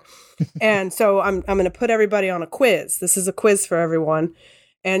song. And so I'm going to put everybody on a quiz. This is a quiz for everyone,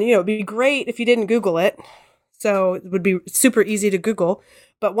 and it'd be great if you didn't Google it, so it would be super easy to Google.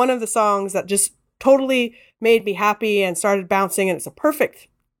 But one of the songs that just totally made me happy and started bouncing, and it's a perfectly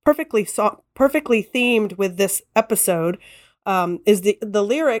themed with this episode, is the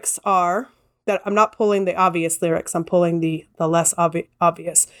lyrics are that I'm not pulling the obvious lyrics. I'm pulling the less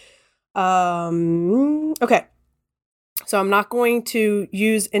obvious. Okay. So I'm not going to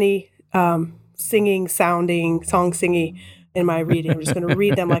use any song singing in my reading. I'm just going to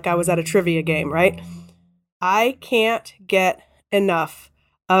read them like I was at a trivia game, right? I can't get enough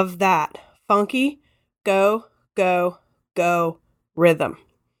of that funky go, go, go rhythm.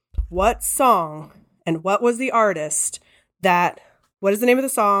 What song and what was the artist what is the name of the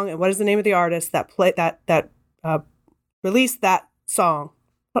song and what is the name of the artist that released that song?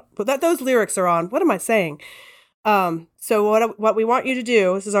 That those lyrics are on. What am I saying? So what we want you to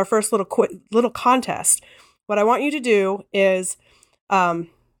do, this is our first little contest. What I want you to do is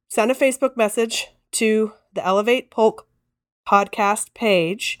send a Facebook message to the Elevate Polk podcast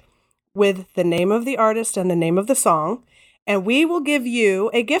page with the name of the artist and the name of the song. And we will give you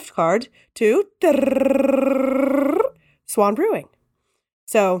a gift card to Swan Brewing.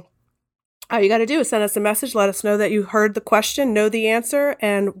 So all you got to do is send us a message. Let us know that you heard the question, know the answer.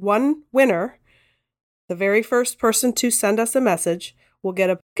 And one winner, the very first person to send us a message, will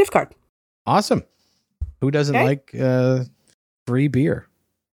get a gift card. Awesome. Who doesn't like free beer?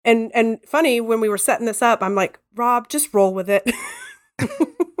 And funny, when we were setting this up, I'm like, Rob, just roll with it.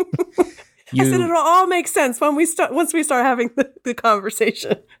 I said it'll all make sense once we start having the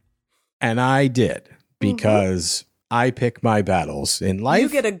conversation. And I did, because I pick my battles in life. You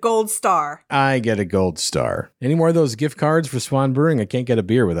get a gold star. I get a gold star. Any more of those gift cards for Swan Brewing? I can't get a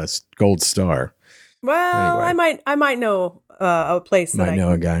beer with a gold star. Well, anyway. I might know a place that I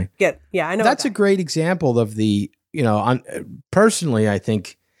know a guy. I know. That's a great example of the, personally, I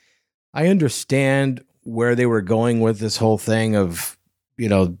think I understand where they were going with this whole thing of,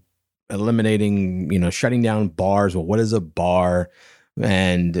 eliminating, shutting down bars. Well, what is a bar?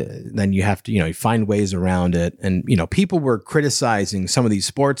 And then you have to, you find ways around it. And, people were criticizing some of these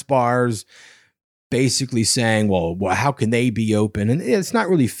sports bars, basically saying, well, how can they be open? And it's not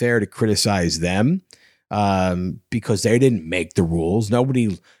really fair to criticize them because they didn't make the rules.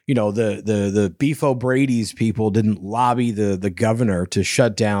 Nobody, the Beef O'Brady's people didn't lobby the governor to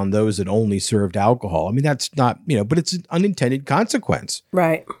shut down those that only served alcohol. I mean, that's not, but it's an unintended consequence.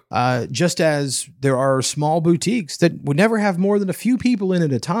 Right. Just as there are small boutiques that would never have more than a few people in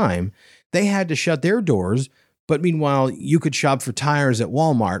at a time, they had to shut their doors. But meanwhile, you could shop for tires at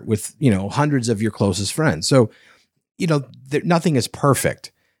Walmart with, hundreds of your closest friends. So, nothing is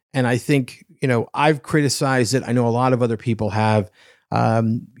perfect. And I think, I've criticized it. I know a lot of other people have.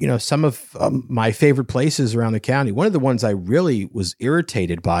 Some of my favorite places around the county, one of the ones I really was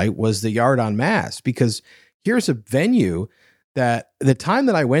irritated by was the Yard on Mass, because here's a venue that the time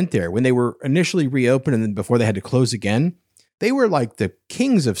that I went there, when they were initially reopened and then before they had to close again, they were like the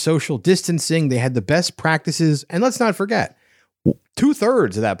kings of social distancing. They had the best practices. And let's not forget,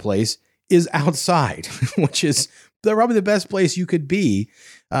 2/3 of that place is outside, which is probably the best place you could be.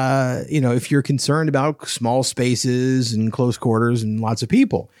 If you're concerned about small spaces and close quarters and lots of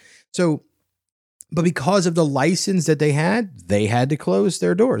people. So, but because of the license that they had to close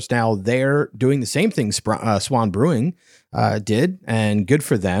their doors. Now they're doing the same thing Swan Brewing did, and good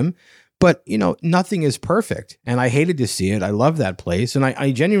for them. But, nothing is perfect. And I hated to see it. I love that place. And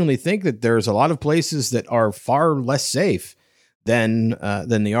I genuinely think that there's a lot of places that are far less safe than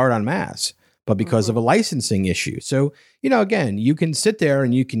the Yard on Mass, but because of a licensing issue. So, again, you can sit there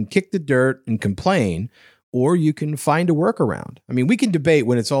and you can kick the dirt and complain, or you can find a workaround. I mean, we can debate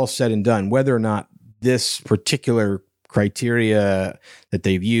when it's all said and done whether or not this particular criteria that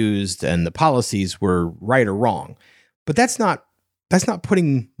they've used and the policies were right or wrong. But that's not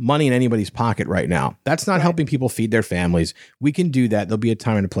putting money in anybody's pocket right now. That's not helping people feed their families. We can do that. There'll be a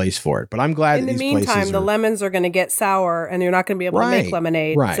time and a place for it. But I'm glad in that the these meantime, places the are, lemons are going to get sour and you're not going to be able to make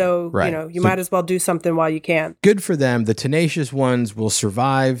lemonade. So, you might as well do something while you can. Good for them. The tenacious ones will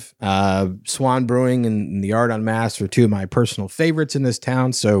survive. Swan Brewing and the Yard on Mass are two of my personal favorites in this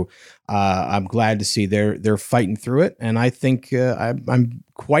town. So I'm glad to see they're fighting through it. And I think I'm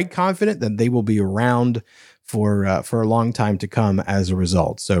quite confident that they will be around for a long time to come as a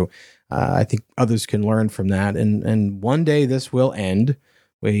result. So I think others can learn from that. And one day this will end.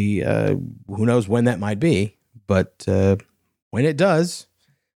 Who knows when that might be, but when it does,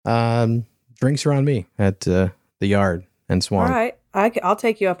 drinks are on me at the Yard and Swan. All right. I'll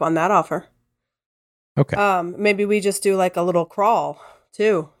take you up on that offer. Okay. Maybe we just do like a little crawl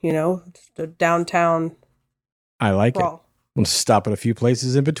too, the downtown. I like crawl. it. We'll stop at a few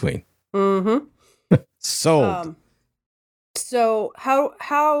places in between. Mm-hmm. Sold. So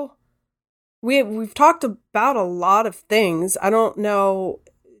how we've talked about a lot of things. I don't know.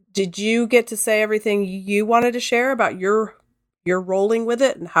 Did you get to say everything you wanted to share about your rolling with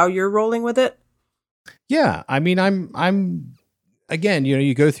it and how you're rolling with it? Yeah, I mean, I'm again,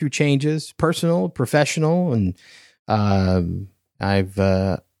 you go through changes, personal, professional, and I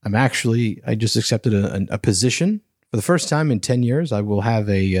just accepted a position for the first time in 10 years. I will have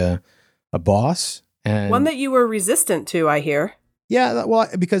a boss. And one that you were resistant to, I hear. Yeah, well,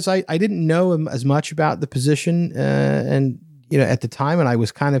 because I didn't know as much about the position, and at the time, and I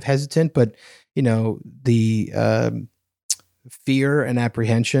was kind of hesitant. But the fear and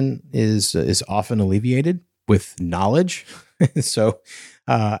apprehension is often alleviated with knowledge. So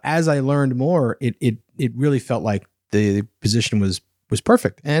as I learned more, it really felt like the position was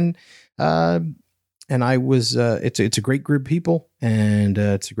perfect, and I was it's a great group of people, and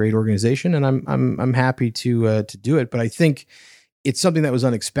it's a great organization, and I'm happy to do it. But I think it's something that was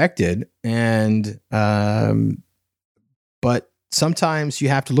unexpected, and but sometimes you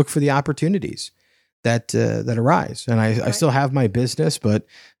have to look for the opportunities that arise. And I still have my business, but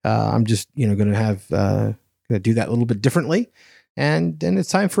I'm just going to do that a little bit differently, and it's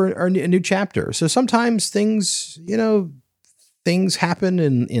time for a new chapter. So sometimes things happen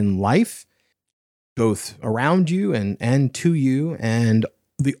in life, both around you and to you. And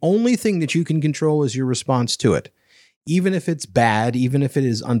the only thing that you can control is your response to it. Even if it's bad, even if it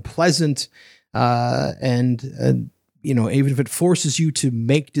is unpleasant, even if it forces you to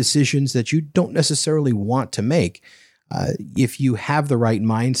make decisions that you don't necessarily want to make, if you have the right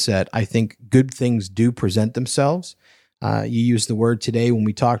mindset, I think good things do present themselves. You used the word today when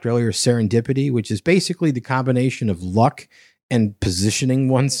we talked earlier, serendipity, which is basically the combination of luck and positioning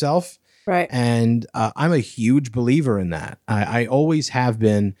oneself. Right. And I'm a huge believer in that. I always have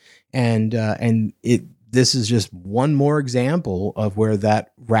been. And this is just one more example of where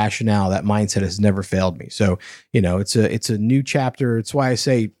that rationale, that mindset has never failed me. So, it's a new chapter. It's why I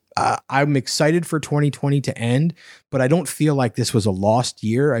say I'm excited for 2020 to end, but I don't feel like this was a lost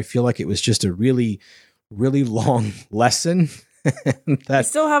year. I feel like it was just a really, really long lesson. We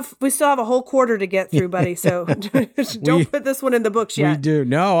still have a whole quarter to get through, buddy. So don't put this one in the books yet. We do.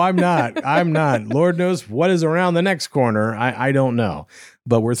 No, I'm not. I'm not. Lord knows what is around the next corner. I don't know,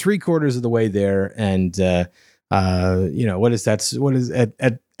 but we're 3/4 of the way there. And, what is that? What is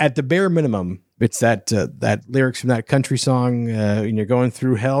at the bare minimum? It's that lyrics from that country song. When you're going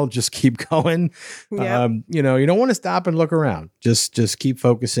through hell, just keep going. Yep. You don't want to stop and look around. Just keep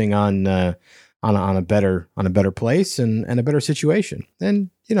focusing on a better place and a better situation.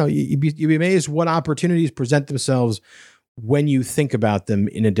 And, you'd be amazed what opportunities present themselves when you think about them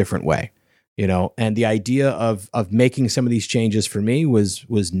in a different way, and the idea of making some of these changes for me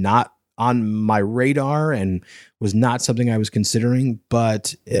was not on my radar and was not something I was considering.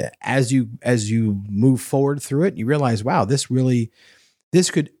 But as you move forward through it, you realize, wow, this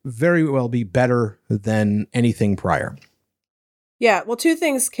could very well be better than anything prior. Yeah, well, two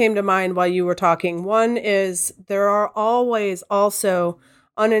things came to mind while you were talking. One is there are always also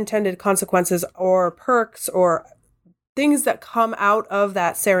unintended consequences or perks or things that come out of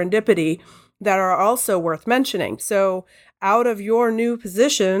that serendipity that are also worth mentioning. So out of your new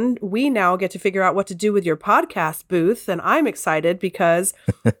position, we now get to figure out what to do with your podcast booth. And I'm excited because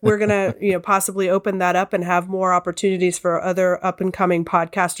we're going to, possibly open that up and have more opportunities for other up and coming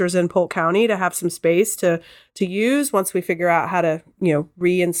podcasters in Polk County to have some space to use once we figure out how to,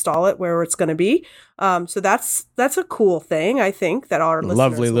 reinstall it where it's going to be. So that's a cool thing. I think that our listeners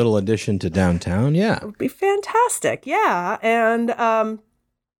lovely little addition to downtown. Yeah. It would be fantastic. Yeah. And,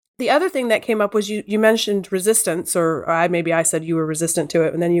 the other thing that came up was you mentioned resistance, or maybe I said you were resistant to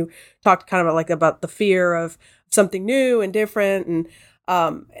it, and then you talked kind of about the fear of something new and different, and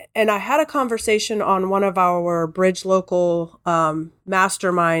I had a conversation on one of our Bridge Local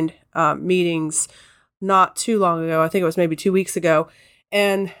mastermind meetings not too long ago. I think it was maybe 2 weeks ago,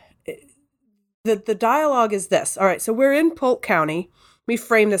 and the dialogue is this. All right, so we're in Polk County. Let me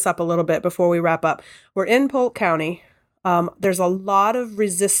frame this up a little bit before we wrap up. We're in Polk County. There's a lot of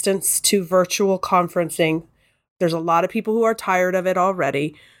resistance to virtual conferencing. There's a lot of people who are tired of it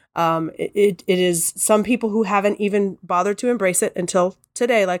already. It is some people who haven't even bothered to embrace it until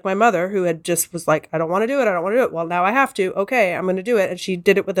today, like my mother, who had just was like, I don't want to do it. I don't want to do it. Well, now I have to. Okay, I'm going to do it. And she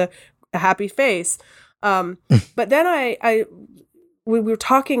did it with a happy face. But then we were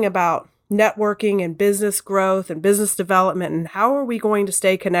talking about networking and business growth and business development and how are we going to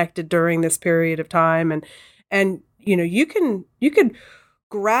stay connected during this period of time. And you could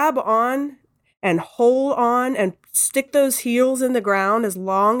grab on and hold on and stick those heels in the ground as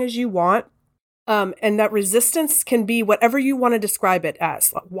long as you want. And that resistance can be whatever you want to describe it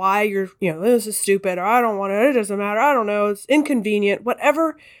as, like why you're, this is stupid, or I don't want it doesn't matter. I don't know. It's inconvenient,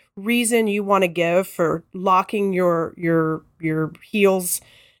 whatever reason you want to give for locking your heels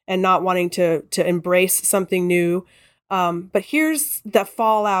and not wanting to embrace something new. But here's the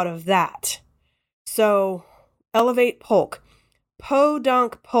fallout of that. So Elevate Polk.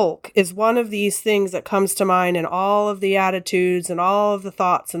 Podunk Polk is one of these things that comes to mind in all of the attitudes and all of the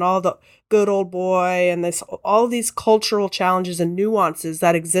thoughts and all the good old boy and all of these cultural challenges and nuances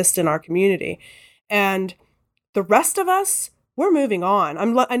that exist in our community. And the rest of us, we're moving on.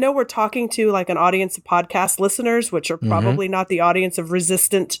 I know we're talking to like an audience of podcast listeners, which are probably not the audience of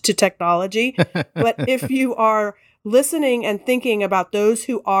resistant to technology. But if you are listening and thinking about those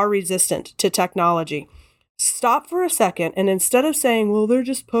who are resistant to technology, stop for a second, and instead of saying, well, they're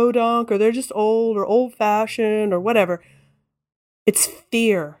just podunk, or they're just old, or old-fashioned, or whatever, it's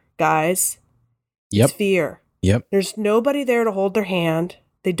fear, guys. Yep. It's fear. Yep. There's nobody there to hold their hand.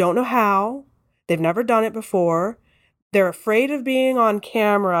 They don't know how. They've never done it before. They're afraid of being on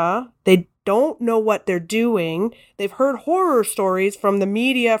camera. They don't know what they're doing. They've heard horror stories from the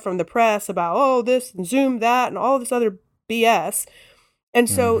media, from the press about, oh, this and Zoom that, and all this other BS. And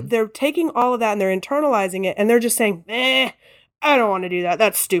so they're taking all of that and they're internalizing it and they're just saying, I don't want to do that.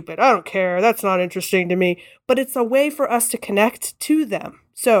 That's stupid. I don't care. That's not interesting to me. But it's a way for us to connect to them.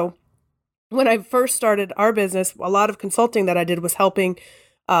 So when I first started our business, a lot of consulting that I did was helping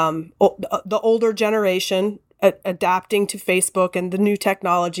the older generation adapting to Facebook and the new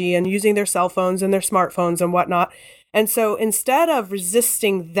technology and using their cell phones and their smartphones and whatnot. And so instead of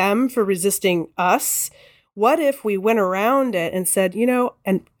resisting them for resisting us, what if we went around it and said,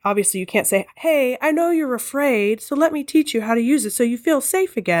 and obviously you can't say, hey, I know you're afraid, so let me teach you how to use it so you feel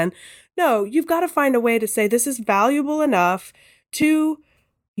safe again. No, you've got to find a way to say this is valuable enough to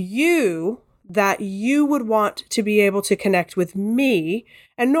you that you would want to be able to connect with me.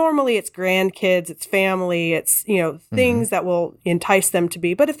 And normally it's grandkids, it's family, it's, things that will entice them to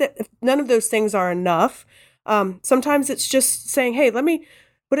be. But if none of those things are enough, sometimes it's just saying, hey,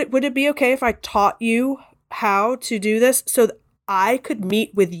 would it be okay if I taught you how to do this so that I could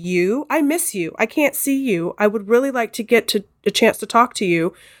meet with you? I miss you. I can't see you. I would really like to get to a chance to talk to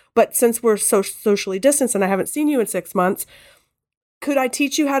you. But since we're so socially distanced and I haven't seen you in 6 months, could I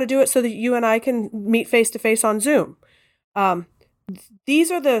teach you how to do it so that you and I can meet face to face on Zoom?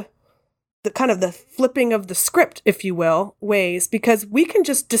 These are the kind of the flipping of the script, if you will, ways, because we can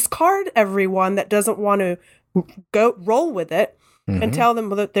just discard everyone that doesn't want to go roll with it and tell them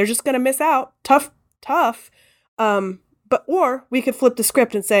that they're just going to miss out. Tough. Or we could flip the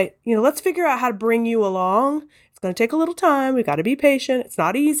script and say, let's figure out how to bring you along. It's going to take a little time. We got to be patient. It's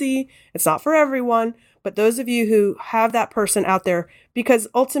not easy. It's not for everyone. But those of you who have that person out there, because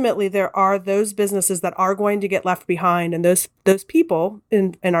ultimately there are those businesses that are going to get left behind, and those people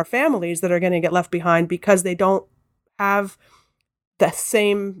in our families that are going to get left behind because they don't have the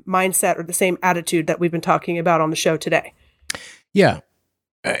same mindset or the same attitude that we've been talking about on the show today. Yeah.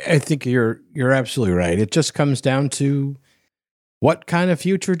 I think you're absolutely right. It just comes down to what kind of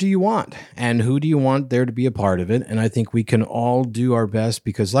future do you want, and who do you want there to be a part of it? And I think we can all do our best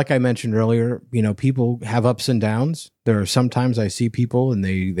because, like I mentioned earlier, people have ups and downs. There are sometimes I see people and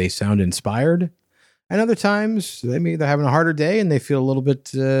they sound inspired, and other times they're having a harder day and they feel a little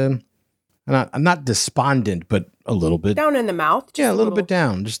bit, I'm not despondent, but a little bit down in the mouth. Yeah, a little bit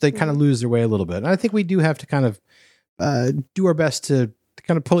down. Just they kind of lose their way a little bit. And I think we do have to kind of do our best to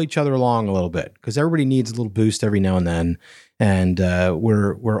kind of pull each other along a little bit because everybody needs a little boost every now and then. And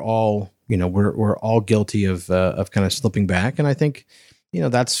we're all we're all guilty of kind of slipping back. And I think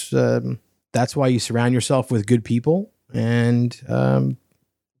that's why you surround yourself with good people, and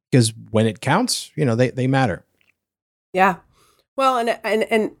because when it counts, they matter. Yeah. Well,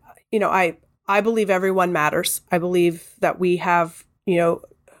 and I believe everyone matters. I believe that we have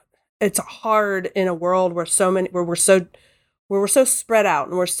it's hard in a world where we're so spread out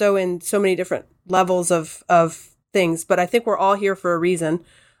and we're so in so many different levels of things, but I think we're all here for a reason.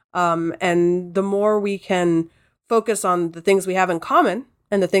 And the more we can focus on the things we have in common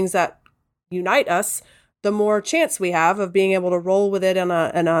and the things that unite us, the more chance we have of being able to roll with it in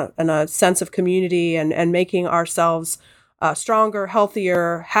a sense of community and making ourselves stronger,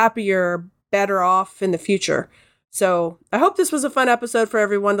 healthier, happier, better off in the future. So I hope this was a fun episode for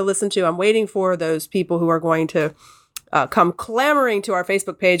everyone to listen to. I'm waiting for those people who are going to come clamoring to our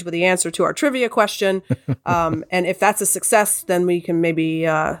Facebook page with the answer to our trivia question. And if that's a success, then we can maybe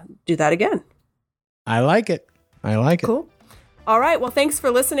do that again. I like it. Cool. All right. Well, thanks for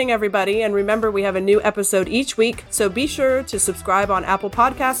listening, everybody. And remember, we have a new episode each week. So be sure to subscribe on Apple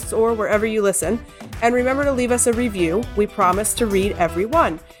Podcasts or wherever you listen. And remember to leave us a review. We promise to read every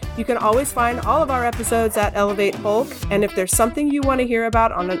one. You can always find all of our episodes at Elevate Polk. And if there's something you want to hear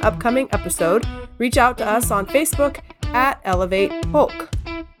about on an upcoming episode, reach out to us on Facebook at Elevate Polk.